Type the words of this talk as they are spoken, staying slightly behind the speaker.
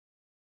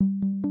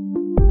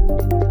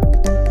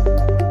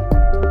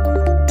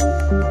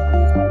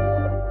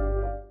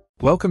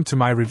Welcome to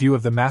my review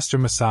of the Master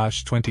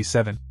Massage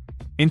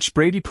 27-inch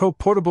Brady Pro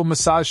Portable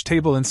Massage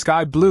Table in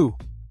Sky Blue.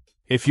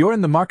 If you're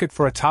in the market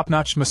for a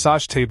top-notch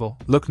massage table,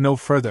 look no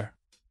further.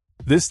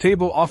 This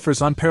table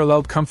offers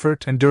unparalleled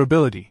comfort and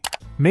durability,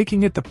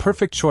 making it the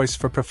perfect choice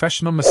for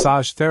professional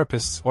massage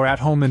therapists or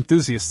at-home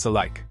enthusiasts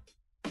alike.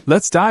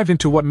 Let's dive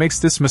into what makes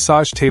this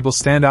massage table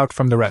stand out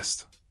from the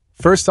rest.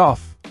 First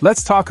off,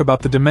 let's talk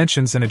about the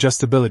dimensions and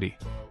adjustability.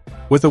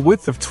 With a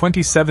width of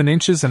 27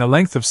 inches and a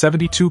length of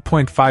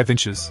 72.5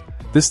 inches,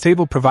 this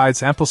table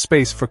provides ample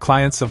space for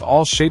clients of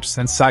all shapes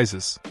and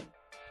sizes.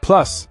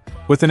 Plus,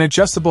 with an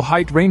adjustable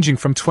height ranging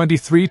from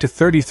 23 to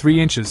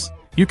 33 inches,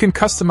 you can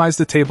customize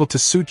the table to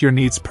suit your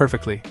needs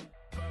perfectly.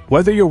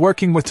 Whether you're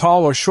working with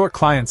tall or short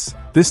clients,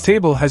 this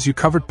table has you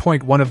covered.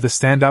 One of the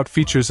standout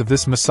features of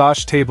this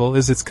massage table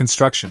is its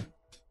construction.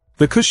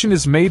 The cushion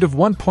is made of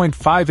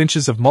 1.5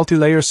 inches of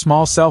multi-layer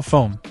small cell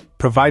foam,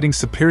 providing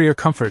superior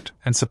comfort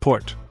and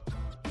support.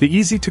 The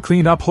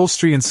easy-to-clean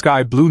upholstery in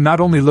Sky Blue not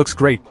only looks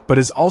great, but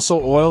is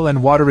also oil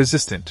and water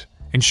resistant,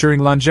 ensuring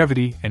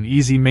longevity and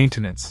easy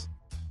maintenance.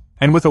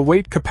 And with a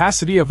weight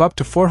capacity of up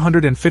to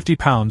 450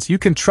 pounds, you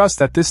can trust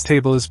that this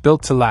table is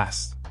built to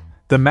last.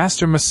 The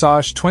Master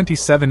Massage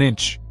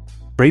 27-inch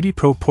Brady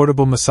Pro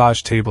Portable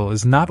Massage Table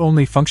is not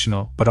only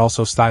functional, but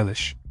also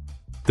stylish.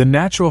 The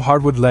natural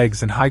hardwood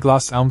legs and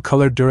high-gloss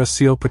elm-colored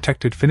Duraseal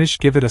protected finish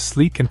give it a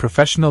sleek and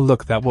professional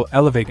look that will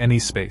elevate any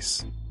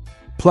space.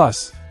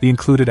 Plus, the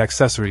included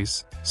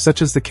accessories,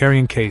 such as the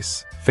carrying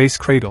case, face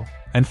cradle,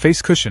 and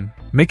face cushion,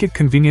 make it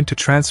convenient to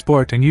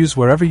transport and use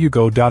wherever you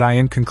go.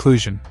 In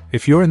conclusion,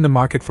 if you're in the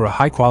market for a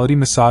high-quality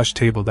massage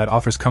table that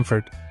offers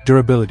comfort,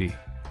 durability,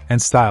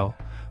 and style,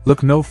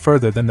 look no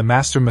further than the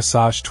Master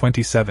Massage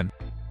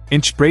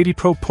 27-inch Brady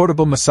Pro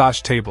Portable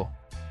Massage Table.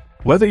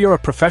 Whether you're a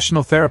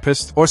professional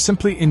therapist or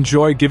simply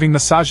enjoy giving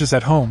massages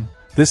at home,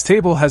 this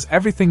table has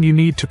everything you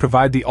need to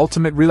provide the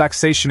ultimate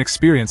relaxation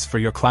experience for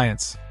your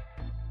clients.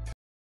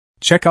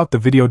 Check out the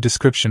video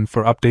description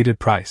for updated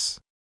price.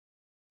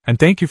 And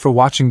thank you for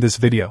watching this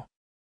video.